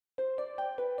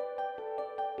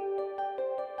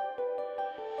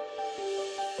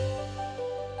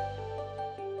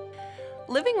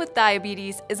Living with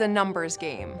diabetes is a numbers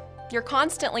game. You're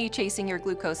constantly chasing your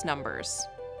glucose numbers,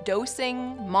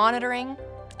 dosing, monitoring,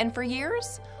 and for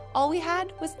years, all we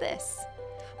had was this.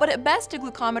 But at best, a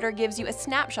glucometer gives you a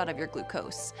snapshot of your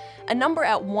glucose, a number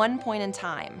at one point in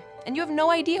time, and you have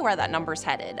no idea where that number's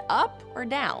headed, up or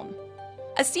down.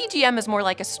 A CGM is more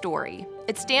like a story.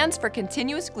 It stands for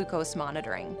continuous glucose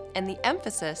monitoring, and the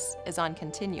emphasis is on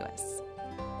continuous.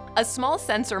 A small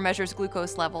sensor measures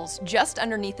glucose levels just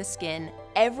underneath the skin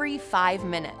every 5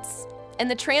 minutes,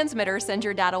 and the transmitter sends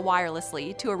your data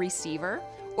wirelessly to a receiver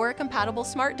or a compatible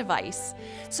smart device,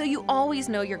 so you always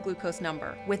know your glucose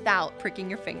number without pricking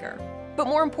your finger. But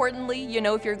more importantly, you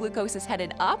know if your glucose is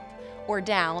headed up or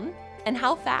down, and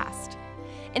how fast.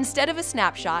 Instead of a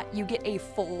snapshot, you get a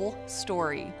full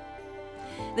story.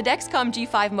 The Dexcom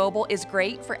G5 Mobile is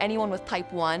great for anyone with type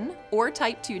 1 or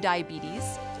type 2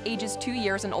 diabetes, ages 2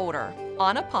 years and older,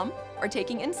 on a pump or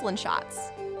taking insulin shots.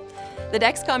 The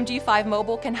Dexcom G5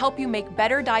 Mobile can help you make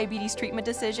better diabetes treatment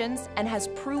decisions and has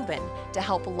proven to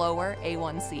help lower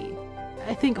A1C.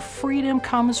 I think freedom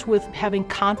comes with having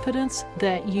confidence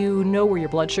that you know where your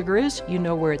blood sugar is, you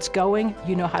know where it's going,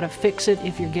 you know how to fix it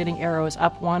if you're getting arrows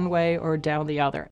up one way or down the other.